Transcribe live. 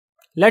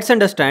Let's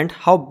understand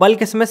how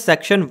bulk SMS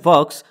section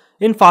works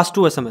in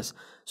Fast2SMS.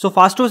 So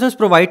Fast2SMS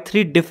provide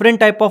three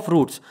different type of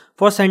routes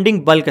for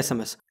sending bulk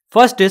SMS.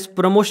 First is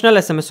promotional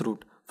SMS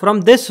route.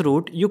 From this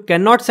route, you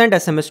cannot send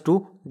SMS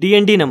to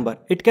DND number.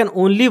 It can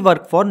only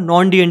work for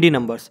non-DND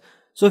numbers.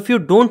 So if you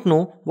don't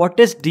know what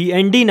is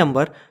DND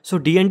number, so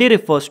DND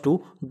refers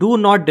to Do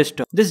Not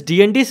Disturb. This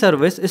DND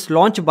service is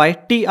launched by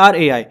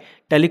TRAI,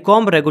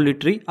 Telecom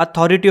Regulatory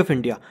Authority of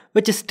India,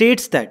 which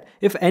states that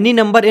if any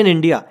number in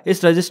India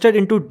is registered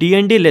into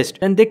DND list,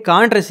 then they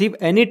can't receive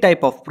any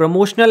type of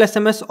promotional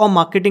SMS or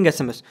marketing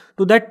SMS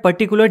to that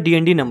particular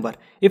DND number.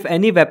 If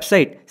any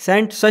website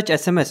sends such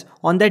SMS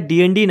on that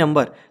DND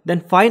number,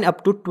 then fine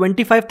up to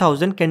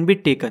 25,000 can be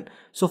taken.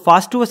 So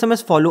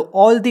Fast2SMS follow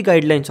all the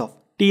guidelines of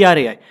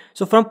TRAI.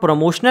 So from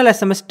promotional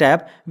SMS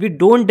tab, we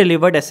don't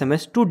deliver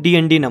SMS to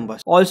DND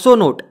numbers. Also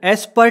note,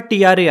 as per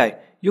TRAI,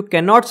 you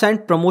cannot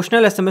send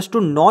promotional SMS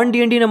to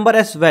non-DND number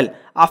as well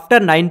after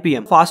 9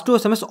 pm.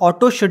 Fast2SMS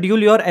auto schedule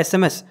your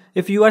SMS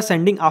if you are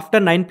sending after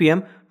 9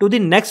 pm to the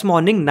next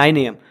morning 9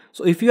 am.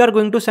 So if you are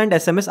going to send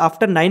SMS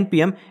after 9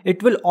 pm,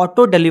 it will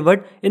auto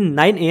delivered in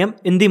 9 am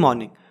in the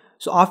morning.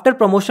 So after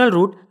promotional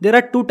route, there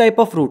are two type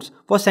of routes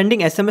for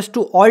sending SMS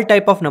to all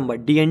type of number,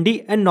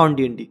 DND and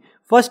non-DND.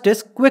 First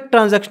is quick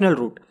transactional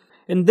route.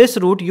 In this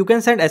route, you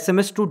can send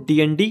SMS to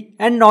DND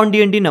and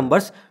non-DND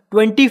numbers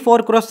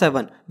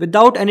 24/7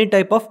 without any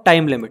type of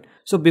time limit.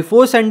 So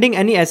before sending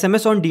any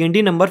SMS on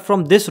DND number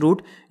from this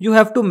route, you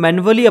have to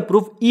manually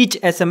approve each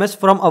SMS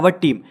from our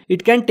team.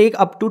 It can take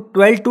up to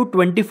 12 to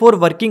 24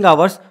 working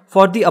hours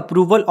for the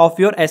approval of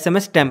your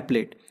SMS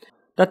template.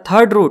 The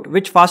third route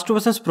which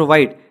Fast2SMS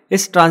provide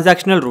is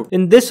transactional route.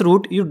 In this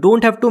route, you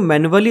don't have to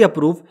manually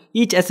approve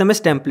each SMS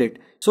template,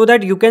 so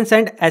that you can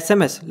send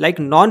SMS like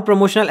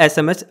non-promotional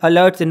SMS,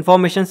 alerts,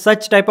 information,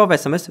 such type of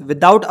SMS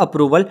without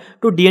approval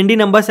to DND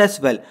numbers as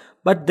well.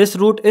 But this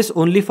route is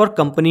only for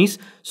companies,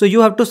 so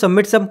you have to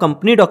submit some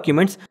company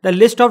documents. The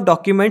list of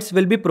documents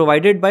will be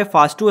provided by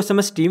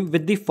Fast2SMS team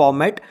with the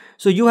format.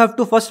 So you have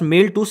to first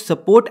mail to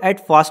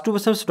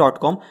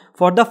support@fast2sms.com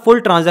for the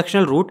full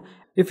transactional route.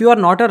 If you are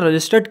not a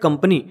registered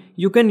company,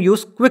 you can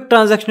use quick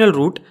transactional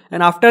route,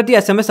 and after the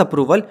SMS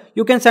approval,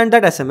 you can send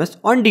that SMS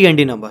on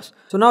DND numbers.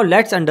 So now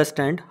let's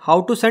understand how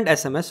to send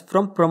SMS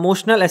from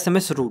promotional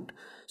SMS route.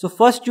 So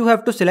first you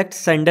have to select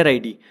sender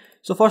ID.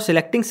 So for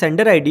selecting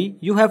sender ID,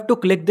 you have to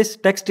click this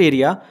text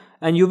area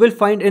and you will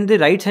find in the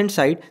right hand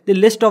side the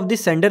list of the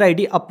sender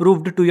ID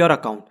approved to your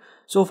account.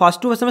 So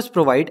Fast2SMS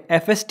provide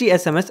FST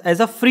SMS as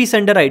a free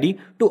sender ID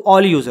to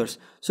all users.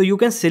 So you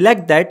can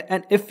select that,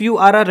 and if you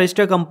are a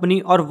registered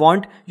company or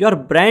want your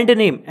brand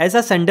name as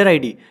a sender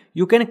ID,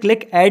 you can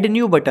click add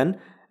new button,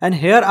 and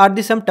here are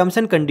the some terms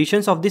and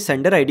conditions of the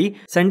sender ID.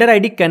 Sender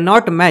ID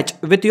cannot match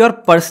with your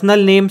personal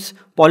names,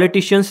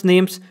 politicians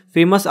names,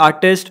 famous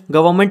artists,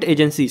 government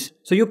agencies.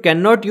 So you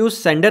cannot use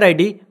sender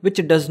ID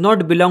which does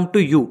not belong to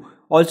you.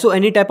 Also,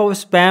 any type of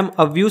spam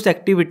abuse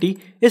activity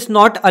is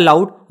not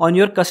allowed on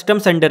your custom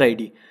sender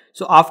ID.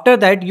 So after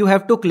that, you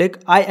have to click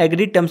I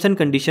agree terms and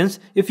conditions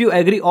if you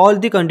agree all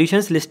the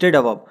conditions listed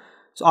above.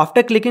 So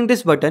after clicking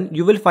this button,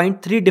 you will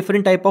find three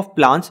different type of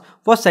plans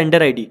for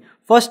sender ID.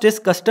 First is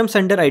custom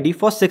sender ID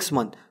for 6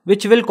 months,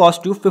 which will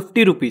cost you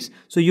 50 rupees.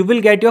 So you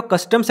will get your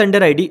custom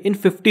sender ID in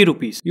 50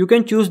 rupees. You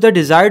can choose the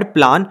desired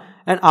plan,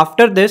 and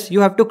after this, you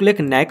have to click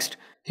next.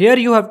 Here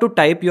you have to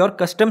type your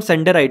custom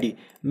sender ID.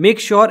 Make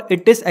sure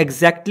it is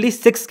exactly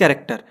 6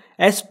 character.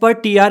 As per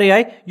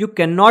TRAI, you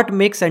cannot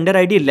make sender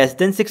ID less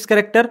than 6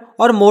 character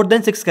or more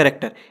than 6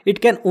 character.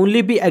 It can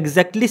only be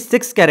exactly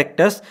 6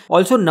 characters.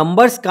 Also,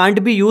 numbers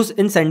can't be used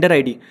in sender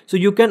ID. So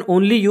you can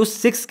only use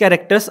 6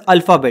 characters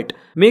alphabet.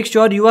 Make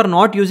sure you are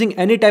not using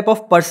any type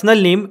of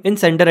personal name in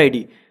sender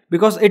ID,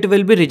 because it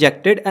will be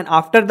rejected, and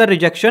after the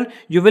rejection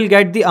you will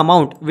get the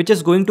amount which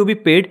is going to be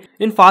paid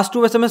in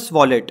Fast2SMS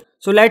wallet.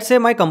 So let's say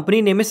my company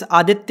name is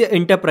Aditya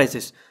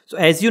Enterprises. So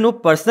as you know,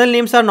 personal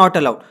names are not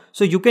allowed.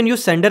 So you can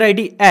use sender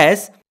ID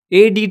as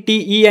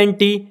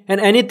ADTENT and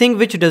anything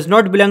which does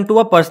not belong to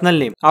a personal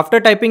name. After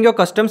typing your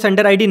custom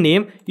sender ID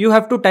name, you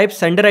have to type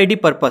sender ID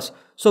purpose.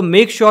 So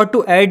make sure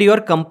to add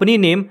your company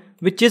name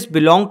which is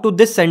belong to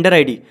this sender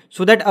ID,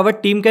 so that our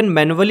team can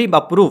manually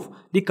approve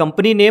the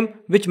company name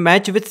which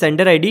match with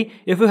sender ID.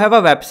 If you have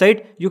a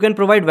website, you can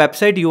provide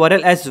website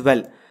URL as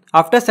well.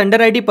 After sender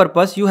ID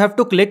purpose, you have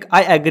to click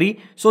I agree,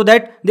 so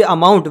that the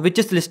amount which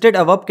is listed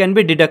above can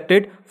be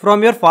deducted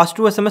from your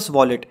Fast2SMS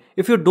wallet.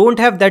 If you don't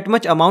have that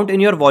much amount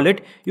in your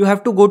wallet, you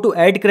have to go to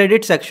add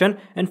credit section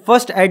and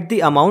first add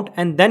the amount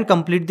and then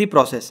complete the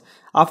process.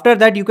 After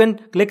that, you can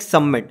click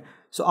submit.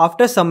 So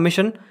after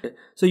submission,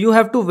 so you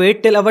have to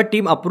wait till our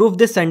team approve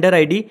this sender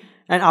ID,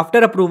 and after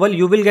approval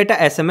you will get a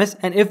SMS,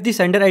 and if the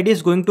sender ID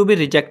is going to be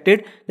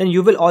rejected, then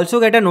you will also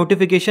get a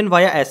notification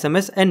via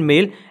SMS and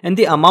mail, and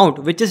the amount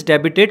which is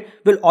debited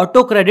will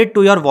auto credit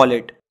to your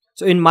wallet.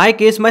 So in my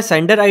case, my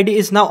sender ID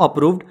is now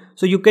approved.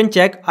 So you can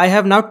check, I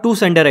have now 2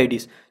 sender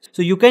IDs.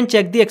 So you can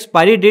check the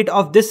expiry date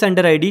of this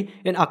sender ID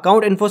in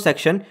account info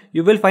section.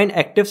 You will find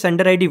active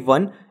sender ID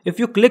 1. If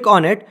you click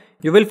on it,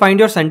 you will find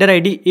your sender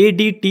ID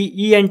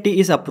ADTENT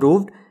is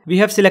approved, We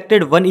have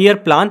selected 1 year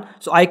plan,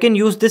 so I can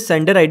use this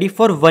sender ID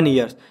for 1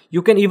 year.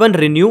 You can even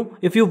renew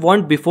if you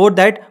want before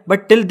that,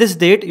 but till this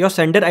date your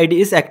sender ID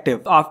is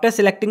active. After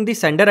selecting the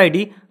sender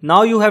ID,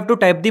 now you have to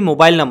type the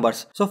mobile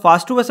numbers. So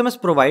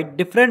Fast2SMS provide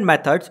different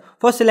methods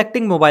for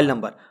selecting mobile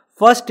number.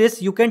 First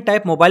is you can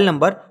type mobile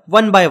number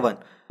one by one.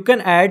 You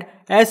can add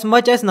as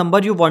much as number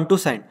you want to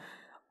send,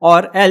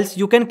 or else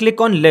you can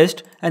click on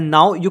list, and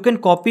now you can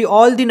copy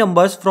all the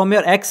numbers from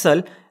your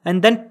Excel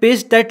and then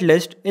paste that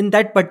list in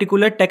that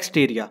particular text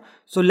area.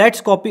 So let's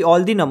copy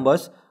all the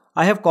numbers.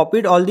 I have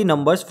copied all the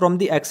numbers from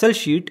the Excel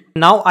sheet.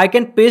 Now I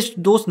can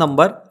paste those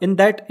numbers in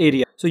that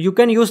area. So you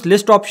can use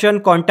list option,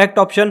 contact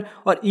option,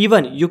 or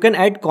even you can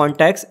add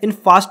contacts in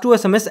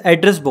Fast2SMS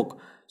address book,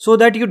 so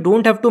that you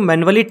don't have to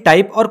manually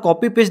type or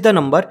copy paste the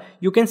number.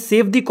 You can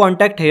save the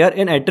contact here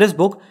in address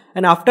book,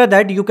 and after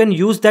that you can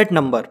use that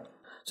number.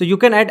 So you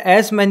can add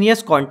as many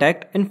as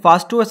contact in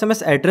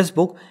Fast2SMS address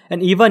book,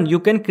 and even you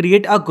can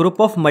create a group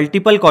of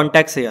multiple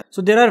contacts here.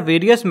 So there are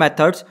various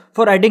methods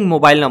for adding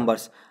mobile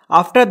numbers.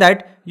 After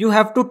that you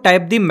have to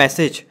type the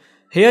message.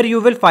 Here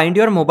you will find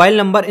your mobile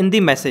number in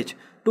the message.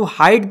 To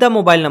hide the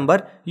mobile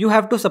number, you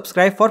have to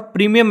subscribe for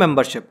premium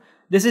membership.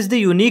 This is the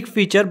unique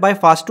feature by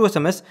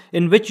Fast2SMS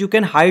in which you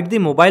can hide the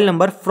mobile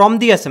number from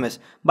the SMS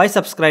by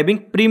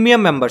subscribing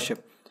premium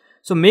membership.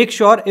 So make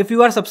sure if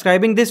you are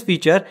subscribing this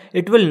feature,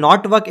 it will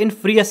not work in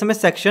free SMS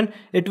section.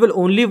 It will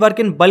only work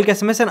in bulk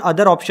SMS and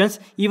other options,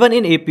 even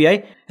in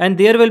API, and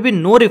there will be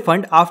no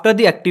refund after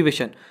the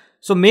activation.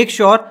 So make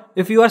sure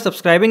if you are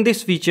subscribing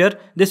this feature,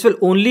 this will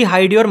only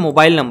hide your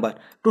mobile number.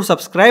 To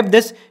subscribe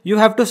this, you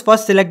have to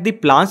first select the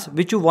plans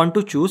which you want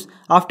to choose.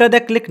 After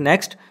that, click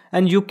next,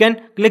 and you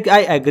can click I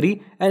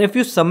agree, and if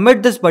you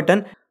submit this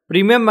button,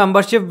 premium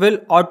membership will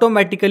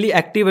automatically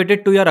activate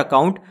it to your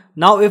account.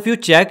 Now if you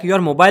check, your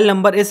mobile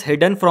number is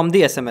hidden from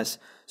the SMS.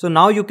 So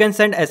now you can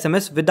send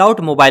SMS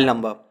without mobile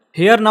number.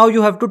 Here now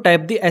you have to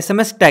type the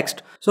SMS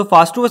text. So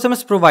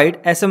Fast2SMS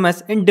provide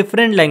SMS in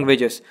different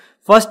languages.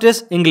 First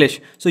is English.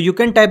 So you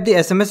can type the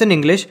SMS in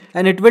English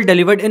and it will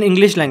deliver in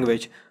English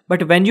language.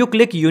 But when you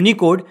click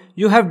Unicode,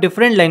 you have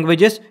different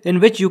languages in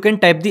which you can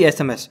type the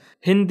SMS.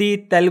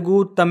 Hindi,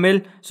 Telugu,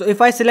 Tamil. So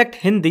if I select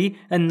Hindi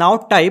and now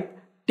type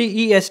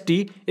TEST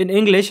in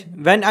English,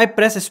 when I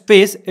press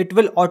space, it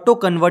will auto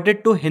convert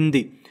it to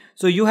Hindi.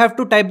 So you have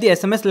to type the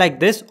SMS like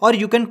this, or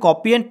you can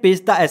copy and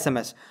paste the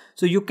SMS.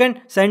 So you can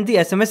send the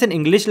SMS in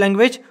English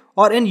language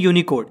or in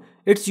Unicode.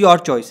 It's your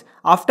choice.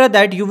 After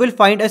that, you will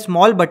find a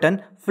small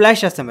button,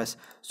 Flash SMS.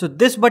 So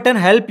this button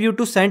helps you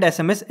to send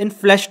SMS in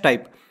flash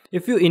type.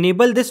 If you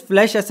enable this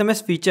Flash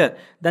SMS feature,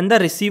 then the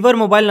receiver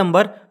mobile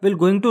number will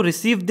going to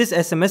receive this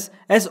SMS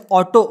as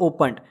auto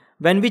opened.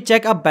 When we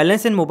check a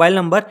balance in mobile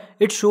number,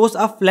 it shows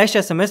a flash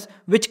SMS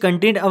which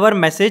contained our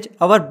message,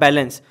 our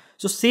balance.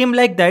 So same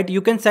like that,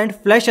 you can send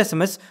flash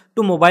SMS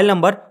to mobile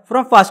number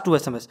from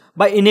Fast2SMS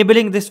by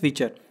enabling this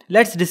feature.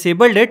 Let's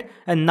disable it,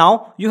 and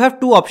now you have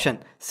two options.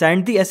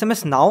 Send the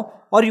SMS now,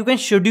 or you can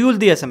schedule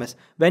the SMS.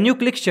 When you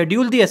click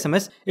schedule the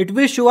SMS, it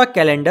will show a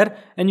calendar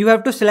and you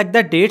have to select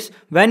the dates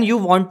when you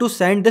want to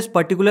send this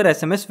particular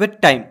SMS with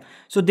time.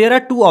 So there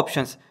are two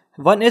options.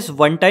 One is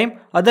one time,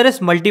 other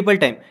is multiple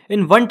time.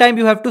 In one time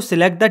you have to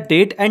select the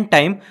date and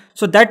time,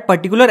 so that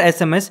particular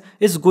SMS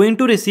is going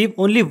to receive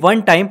only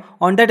one time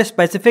on that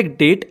specific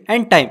date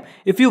and time.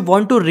 If you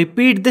want to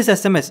repeat this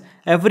SMS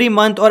every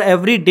month or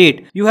every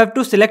date, you have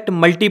to select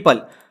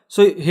multiple.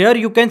 So here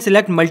you can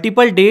select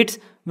multiple dates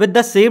with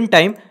the same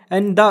time,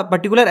 and the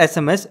particular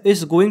SMS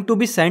is going to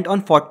be sent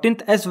on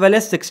 14th as well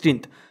as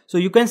 16th. So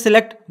you can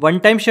select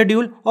one time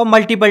schedule or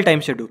multiple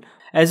time schedule.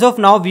 As of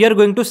now, we are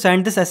going to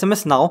send this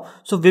SMS now,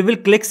 so we will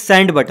click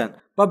send button.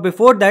 But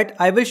before that,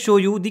 I will show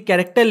you the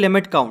character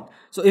limit count.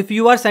 So if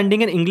you are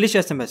sending an English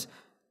SMS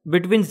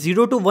between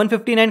 0 to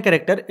 159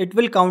 character, it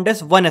will count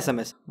as 1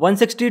 SMS.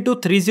 160 to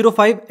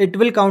 305, it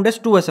will count as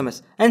 2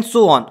 SMS, and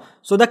so on.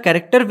 So the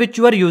character which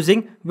you are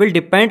using will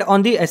depend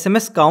on the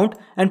SMS count,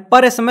 and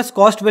per SMS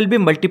cost will be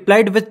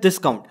multiplied with this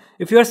count.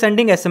 If you are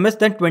sending SMS,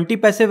 then 20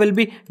 paise will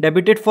be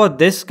debited for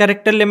this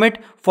character limit,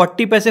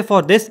 40 paise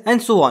for this,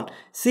 and so on.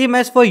 Same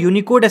as for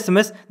Unicode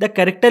SMS, the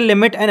character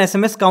limit and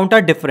SMS count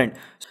are different.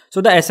 So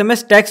the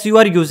SMS text you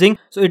are using,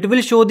 so it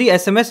will show the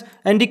SMS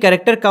and the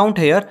character count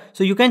here.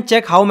 So you can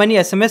check how many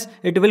SMS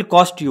it will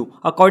cost you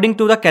according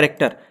to the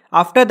character.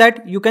 After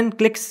that, you can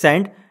click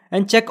send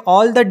and check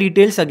all the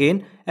details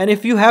again. And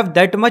if you have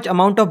that much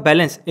amount of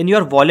balance in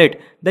your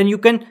wallet, then you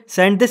can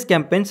send this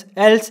campaigns.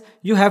 Else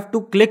you have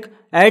to click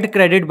add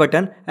credit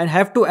button and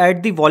have to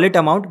add the wallet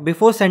amount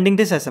before sending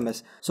this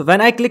SMS. So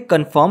when I click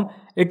confirm,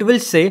 it will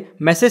say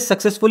message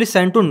successfully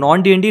sent to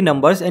non-DND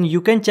numbers, and you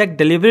can check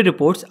delivery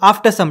reports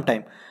after some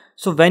time.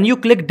 So when you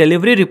click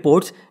delivery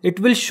reports, it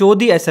will show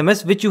the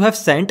SMS which you have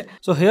sent.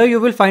 So here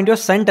you will find your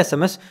sent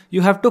SMS.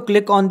 You have to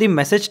click on the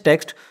message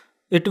text.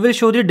 It will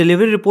show the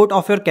delivery report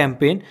of your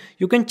campaign.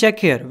 You can check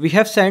here. We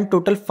have sent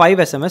total 5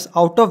 SMS,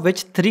 out of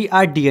which 3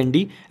 are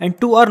DND and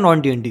 2 are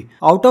non-DND.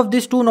 Out of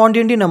these 2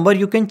 non-DND number,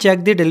 you can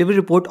check the delivery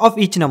report of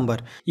each number.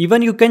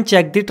 Even you can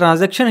check the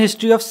transaction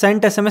history of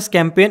sent SMS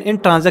campaign in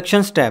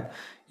transactions tab.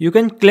 you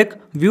can click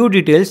view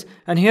details,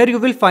 and here you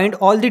will find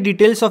all the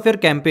details of your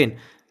campaign.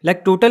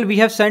 Like total we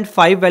have sent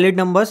 5 valid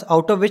numbers,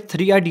 out of which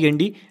 3 are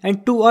DND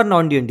and 2 are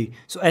non-DND.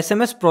 So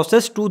SMS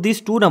processed to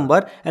these 2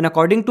 numbers, and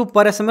according to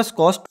per SMS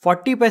cost,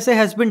 40 paise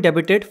has been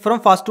debited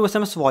from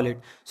Fast2SMS wallet.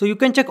 So you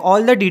can check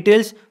all the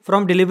details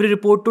from delivery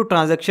report to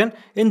transaction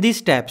in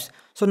these tabs.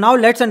 So now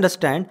let's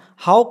understand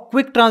how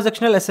quick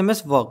transactional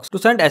SMS works. To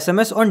send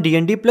SMS on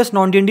DND plus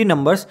non-DND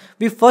numbers,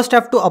 we first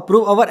have to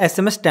approve our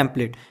SMS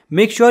template.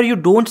 Make sure you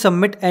don't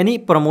submit any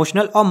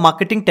promotional or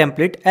marketing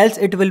template, else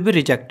it will be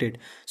rejected.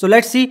 So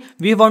let's see,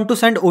 we want to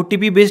send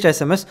OTP based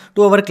SMS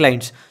to our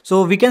clients.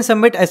 So we can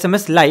submit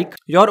SMS like,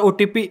 your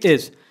OTP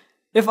is.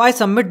 If I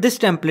submit this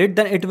template,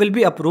 then it will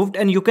be approved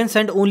and you can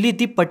send only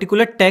the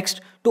particular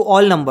text to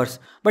all numbers.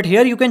 But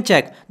here you can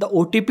check the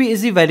OTP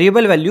is the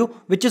variable value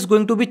which is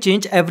going to be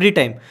changed every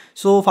time.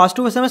 So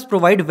Fast2SMS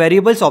provide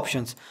variables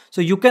options. So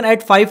you can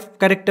add 5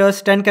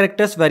 characters, 10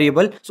 characters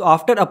variable. So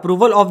after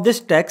approval of this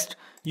text,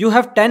 you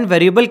have 10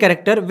 variable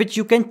character which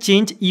you can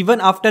change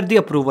even after the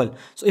approval.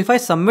 So if I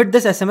submit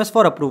this SMS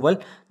for approval,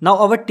 now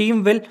our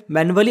team will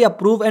manually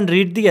approve and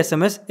read the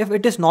SMS. If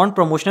it is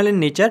non-promotional in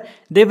nature,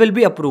 they will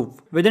be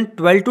approved within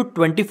 12 to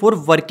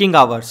 24 working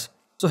hours.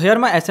 So here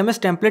my SMS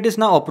template is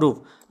now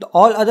approved.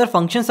 All other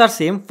functions are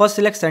same. First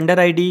select sender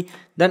ID,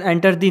 then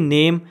enter the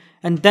name,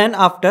 and then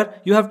after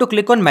you have to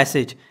click on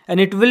message and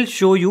it will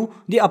show you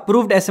the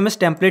approved SMS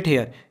template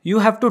here. You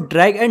have to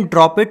drag and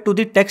drop it to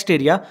the text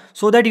area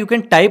so that you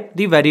can type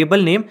the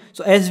variable name.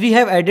 So as we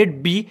have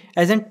added B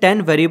as in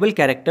 10 variable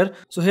character,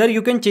 so here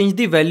you can change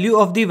the value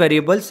of the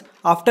variables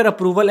after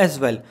approval as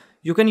well.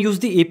 You can use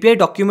the API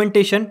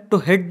documentation to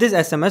hit this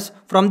SMS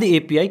from the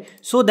API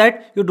so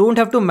that you don't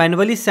have to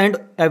manually send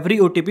every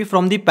OTP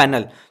from the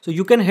panel. So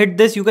you can hit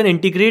this, you can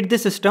integrate the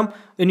system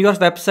in your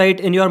website,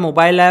 in your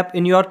mobile app,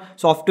 in your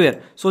software,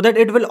 so that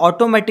it will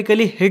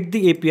automatically hit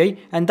the API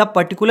and the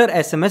particular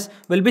SMS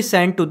will be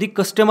sent to the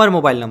customer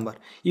mobile number.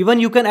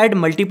 Even you can add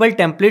multiple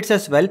templates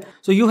as well.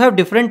 So you have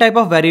different type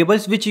of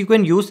variables which you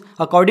can use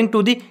according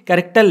to the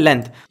character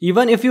length.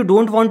 Even if you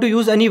don't want to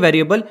use any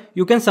variable,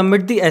 you can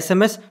submit the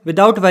SMS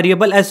without variable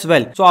as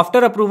well. So after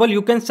approval,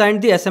 you can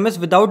send the SMS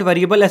without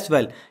variable as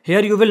well. Here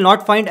you will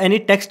not find any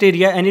text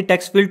area, any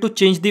text field to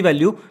change the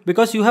value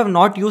because you have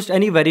not used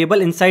any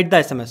variable inside the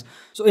SMS.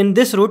 So in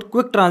this route,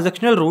 quick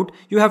transactional route,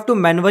 you have to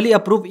manually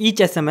approve each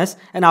SMS,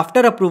 and after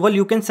approval,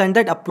 you can send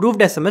that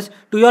approved SMS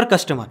to your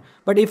customer.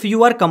 But if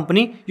you are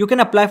company, you can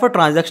apply for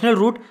transactional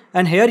route,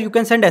 and here you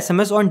can send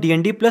SMS on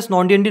DND plus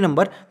non-DND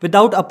number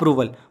without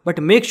approval.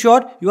 But make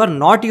sure you are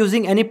not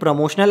using any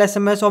promotional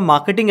SMS or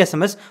marketing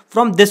SMS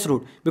from this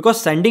route, because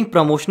sending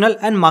promotional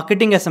and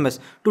marketing SMS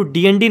to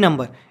DND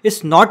number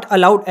is not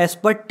allowed as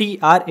per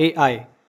TRAI.